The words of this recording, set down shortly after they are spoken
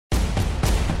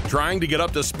Trying to get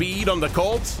up to speed on the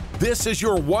Colts? This is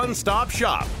your one-stop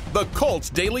shop, the Colts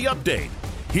Daily Update.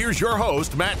 Here's your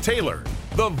host, Matt Taylor,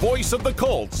 the voice of the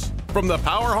Colts, from the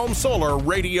Power Home Solar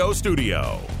Radio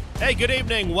Studio. Hey, good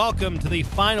evening. Welcome to the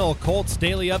final Colts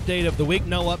Daily Update of the week.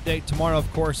 No update tomorrow, of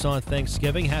course, on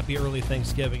Thanksgiving. Happy early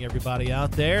Thanksgiving, everybody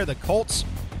out there. The Colts,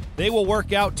 they will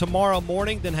work out tomorrow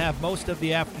morning, then have most of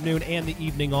the afternoon and the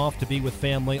evening off to be with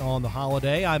family on the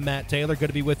holiday. I'm Matt Taylor, good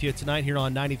to be with you tonight here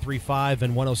on 93.5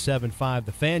 and 107.5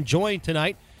 The Fan. Joined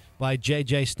tonight by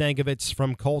JJ Stankovitz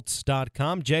from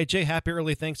Colts.com. JJ, happy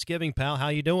early Thanksgiving, pal. How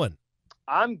you doing?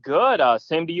 I'm good.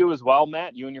 Same to you as well,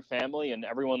 Matt. You and your family and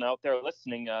everyone out there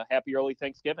listening. Happy early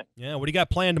Thanksgiving. Yeah, what do you got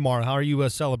planned tomorrow? How are you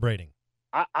celebrating?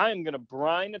 I am going to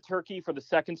brine a turkey for the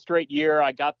second straight year.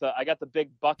 I got the big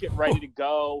bucket ready to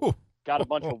go. Got a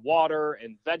bunch of water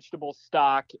and vegetable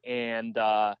stock, and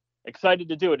excited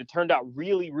to do it. It turned out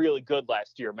really, really good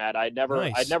last year, Matt. I'd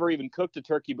never even cooked a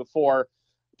turkey before.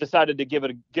 Decided to give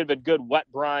it a good wet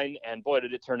brine, and boy,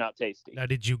 did it turn out tasty. Now,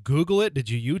 did you Google it? Did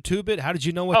you YouTube it? How did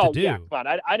you know what to do? Yeah, come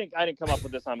on. I didn't come up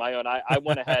with this on my own. I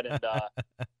went ahead and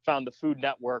found the Food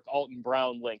Network Alton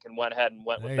Brown link and went ahead and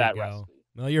went with that recipe.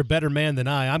 Well, you're a better man than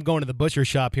I. I'm going to the butcher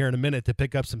shop here in a minute to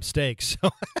pick up some steaks. So.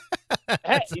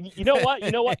 Hey, you know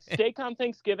what? Steak on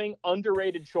Thanksgiving,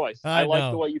 underrated choice. I like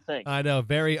the way you think. I know,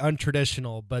 very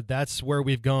untraditional, but that's where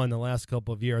we've gone the last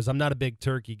couple of years. I'm not a big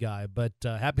turkey guy, but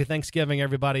happy Thanksgiving,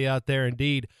 everybody out there,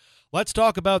 indeed. Let's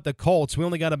talk about the Colts. We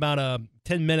only got about a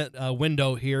 10-minute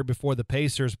window here before the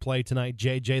Pacers play tonight,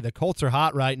 JJ. The Colts are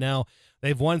hot right now.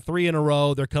 They've won 3 in a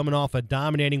row. They're coming off a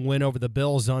dominating win over the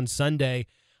Bills on Sunday.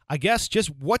 I guess just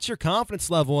what's your confidence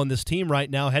level on this team right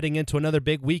now heading into another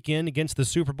big weekend against the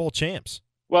Super Bowl champs?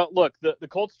 Well, look, the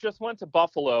Colts just went to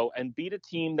Buffalo and beat a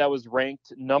team that was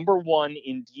ranked number 1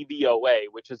 in DVOA,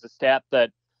 which is a stat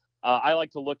that I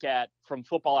like to look at from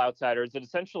Football Outsiders. It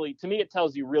essentially, to me, it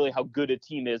tells you really how good a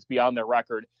team is beyond their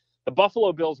record. The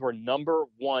Buffalo Bills were number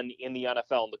 1 in the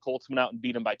NFL, and the Colts went out and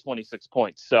beat them by 26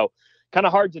 points. So kind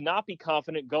of hard to not be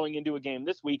confident going into a game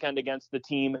this weekend against the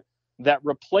team that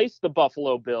replaced the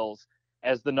Buffalo Bills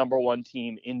as the number 1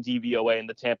 team in DVOA in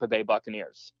the Tampa Bay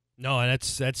Buccaneers. No, and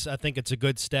that's I think it's a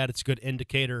good stat. It's a good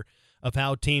indicator of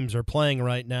how teams are playing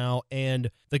right now. And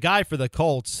the guy for the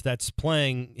Colts that's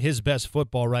playing his best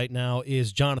football right now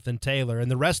is Jonathan Taylor.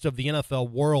 And the rest of the NFL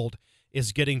world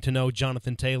is getting to know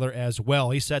Jonathan Taylor as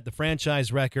well. He set the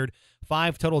franchise record,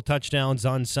 5 total touchdowns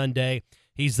on Sunday.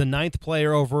 He's the 9th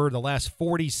player over the last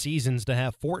 40 seasons to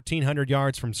have 1,400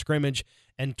 yards from scrimmage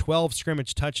and 12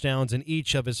 scrimmage touchdowns in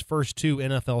each of his first 2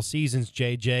 NFL seasons,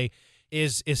 JJ.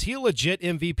 Is he a legit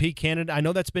MVP candidate? I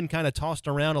know that's been kind of tossed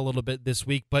around a little bit this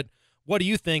week, but what do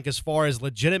you think as far as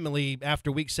legitimately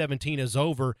after Week 17 is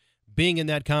over being in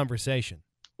that conversation?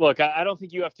 Look, I don't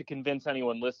think you have to convince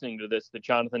anyone listening to this that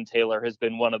Jonathan Taylor has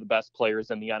been one of the best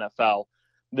players in the NFL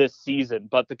this season,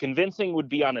 but the convincing would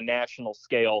be on a national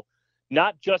scale.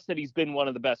 Not just that he's been one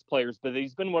of the best players, but that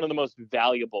he's been one of the most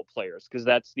valuable players, because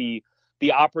that's the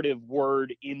operative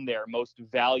word in there, most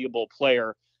valuable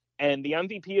player. And the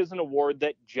MVP is an award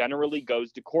that generally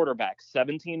goes to quarterbacks.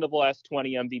 17 of the last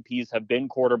 20 MVPs have been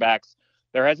quarterbacks.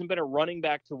 There hasn't been a running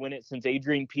back to win it since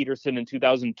Adrian Peterson in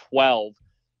 2012.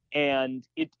 And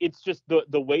it's just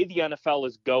the way the NFL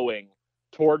is going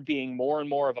toward being more and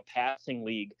more of a passing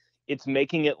league. It's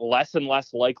making it less and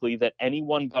less likely that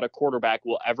anyone but a quarterback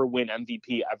will ever win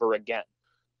MVP ever again.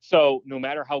 So no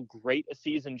matter how great a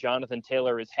season Jonathan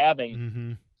Taylor is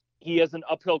having, he has an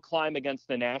uphill climb against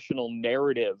the national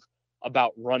narrative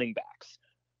about running backs.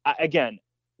 Again,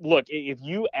 look, if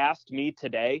you asked me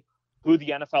today who the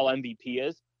NFL MVP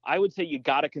is, I would say you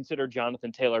got to consider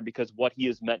Jonathan Taylor, because what he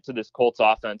has meant to this Colts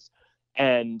offense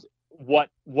and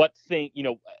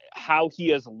how he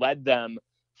has led them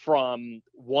from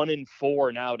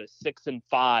 1-4 now to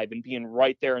 6-5 and being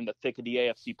right there in the thick of the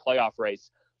AFC playoff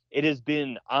race. It has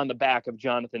been on the back of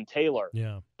Jonathan Taylor.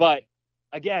 Yeah. But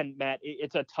again, Matt,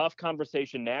 it's a tough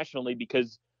conversation nationally,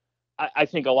 because I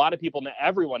think a lot of people,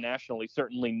 everyone nationally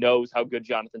certainly knows how good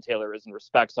Jonathan Taylor is and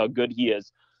respects how good he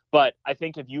is. But I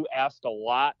think if you asked a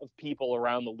lot of people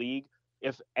around the league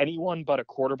if anyone but a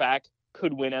quarterback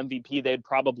could win MVP, they'd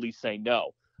probably say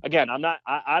no. Again,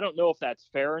 I don't know if that's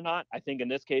fair or not. I think in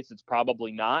this case, it's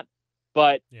probably not.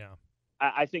 But yeah,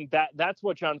 I think that's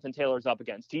what Jonathan Taylor's up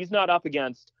against. He's not up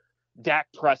against Dak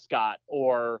Prescott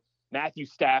or Matthew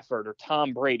Stafford or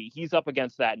Tom Brady. He's up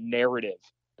against that narrative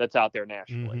that's out there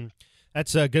nationally.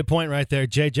 That's a good point right there.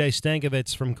 JJ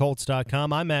Stankovitz from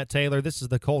Colts.com. I'm Matt Taylor. This is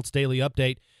the Colts Daily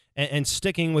Update. And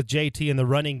sticking with JT in the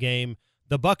running game,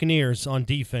 the Buccaneers on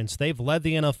defense, they've led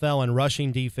the NFL in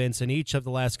rushing defense in each of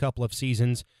the last couple of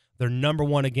seasons. They're number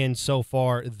one again so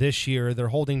far this year. They're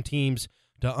holding teams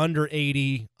to under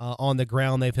 80 on the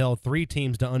ground. They've held 3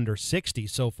 teams to under 60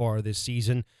 so far this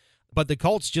season. But the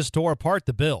Colts just tore apart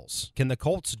the Bills. Can the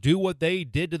Colts do what they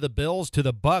did to the Bills, to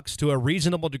the Bucs, to a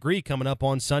reasonable degree coming up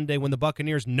on Sunday when the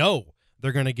Buccaneers know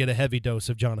they're going to get a heavy dose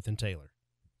of Jonathan Taylor?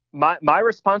 My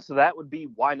response to that would be,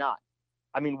 why not?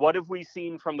 I mean, what have we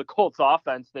seen from the Colts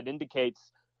offense that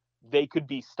indicates they could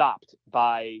be stopped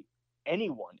by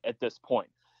anyone at this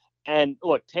point? And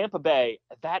look, Tampa Bay,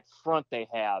 that front they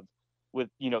have with,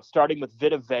 starting with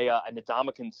Vita Vea and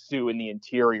Ndamukong Suh in the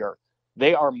interior,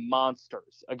 they are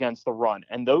monsters against the run.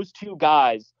 And those two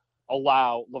guys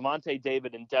allow Levante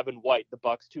David and Devin White, the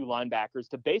Bucs' 2 linebackers,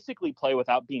 to basically play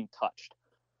without being touched.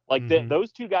 Like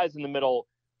those two guys in the middle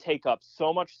take up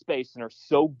so much space and are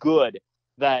so good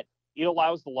that it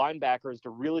allows the linebackers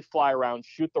to really fly around,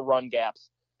 shoot the run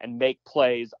gaps, and make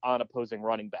plays on opposing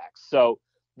running backs. So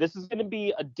this is going to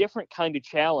be a different kind of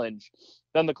challenge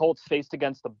than the Colts faced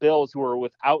against the Bills, who were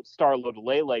without Star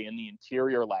Lotulelei in the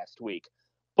interior last week.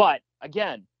 But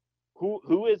again, who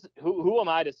am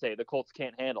I to say the Colts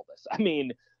can't handle this? I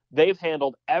mean, they've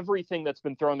handled everything that's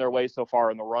been thrown their way so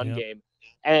far in the run game.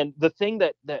 And the thing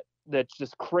that's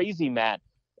just crazy, Matt,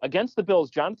 against the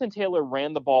Bills, Jonathan Taylor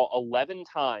ran the ball 11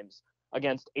 times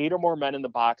against 8 or more men in the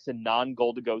box in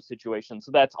non-goal-to-go situations.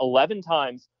 So that's 11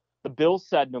 times the Bills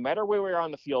said, no matter where we are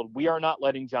on the field, we are not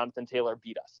letting Jonathan Taylor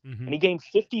beat us. And he gained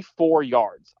 54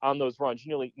 yards on those runs,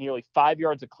 nearly 5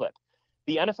 yards a clip.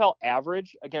 The NFL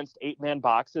average against 8-man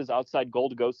boxes outside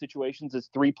goal-to-go situations is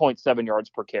 3.7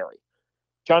 yards per carry.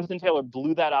 Jonathan Taylor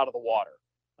blew that out of the water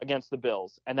against the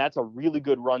Bills, and that's a really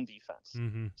good run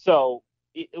defense. So,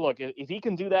 look, if he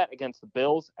can do that against the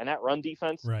Bills and that run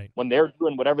defense, when they're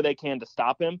doing whatever they can to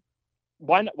stop him,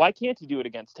 why can't he do it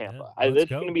against Tampa? It's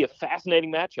going to be a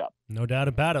fascinating matchup. No doubt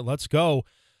about it. Let's go.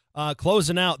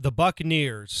 Closing out, the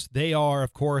Buccaneers. They are,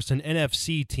 of course, an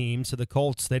NFC team, so the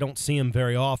Colts, they don't see them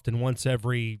very often, once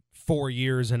every 4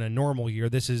 years in a normal year.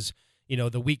 This is,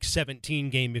 the Week 17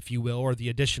 game, if you will, or the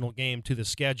additional game to the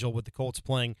schedule with the Colts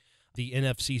playing the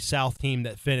NFC South team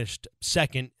that finished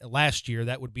second last year.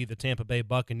 That would be the Tampa Bay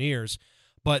Buccaneers.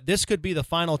 But this could be the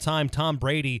final time Tom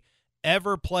Brady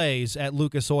ever plays at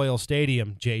Lucas Oil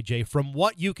Stadium, JJ. From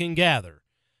what you can gather,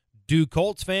 do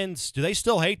Colts fans, do they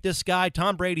still hate this guy?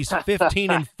 Tom Brady's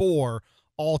 15-4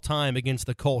 all time against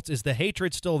the Colts. Is the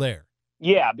hatred still there?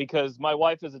 Yeah, because my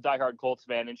wife is a diehard Colts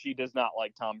fan and she does not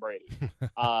like Tom Brady.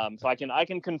 So I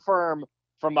can confirm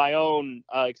from my own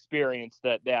experience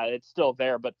that it's still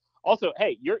there. But also,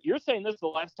 hey, you're saying this is the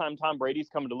last time Tom Brady's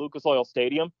coming to Lucas Oil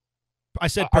Stadium? I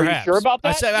said perhaps. Are you sure about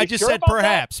that? I just said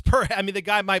perhaps. I mean, the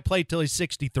guy might play till he's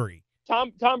 63.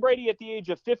 Tom Brady at the age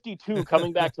of 52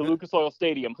 coming back to Lucas Oil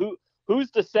Stadium.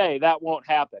 Who's to say that won't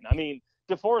happen? I mean,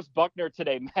 DeForest Buckner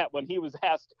today, Matt, when he was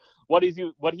asked what he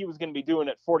was going to be doing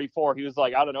at 44, he was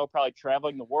like, I don't know, probably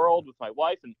traveling the world with my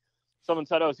wife. And someone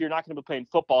said, oh, so you're not going to be playing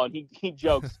football. And he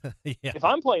jokes, if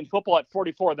I'm playing football at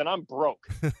 44, then I'm broke.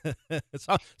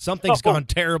 Something's gone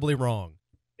terribly wrong.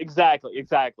 Exactly.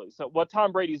 So what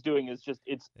Tom Brady's doing is just,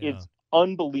 it's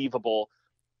unbelievable.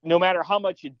 No matter how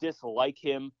much you dislike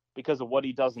him because of what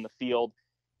he does in the field,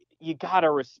 you got to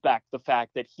respect the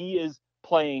fact that he is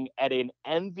playing at an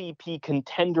MVP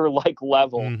contender-like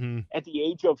level at the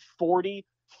age of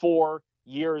 44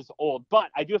 years old. But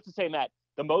I do have to say, Matt,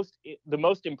 the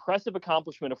most impressive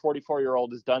accomplishment a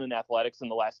 44-year-old has done in athletics in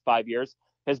the last 5 years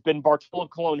has been Bartolo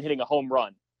Colon hitting a home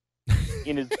run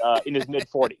in his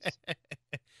mid-40s.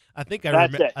 I think I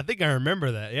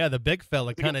remember that. Yeah, the big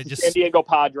fella kind of just San Diego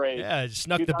Padres. Yeah, just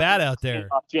snuck the bat out there.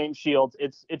 James Shields.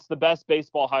 It's the best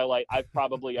baseball highlight I've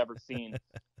probably ever seen.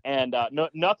 And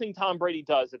nothing Tom Brady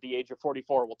does at the age of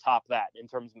 44 will top that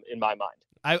in my mind.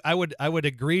 I would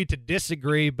agree to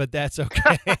disagree, but that's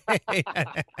okay.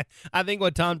 I think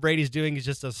what Tom Brady's doing is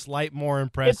just a slight more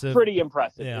impressive. It's pretty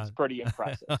impressive. Yeah. It's pretty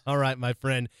impressive. All right, my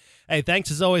friend. Hey, thanks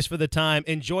as always for the time.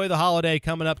 Enjoy the holiday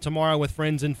coming up tomorrow with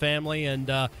friends and family, and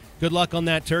good luck on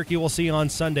that turkey. We'll see you on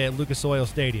Sunday at Lucas Oil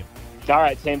Stadium. All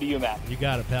right, same to you, Matt. You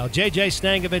got it, pal. JJ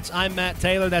Stangovitz, I'm Matt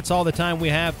Taylor. That's all the time we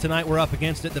have tonight. We're up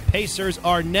against it. The Pacers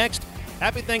are next.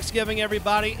 Happy Thanksgiving,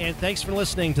 everybody, and thanks for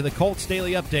listening to the Colts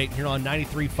Daily Update here on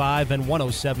 93.5 and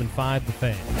 107.5 The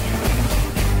Fan.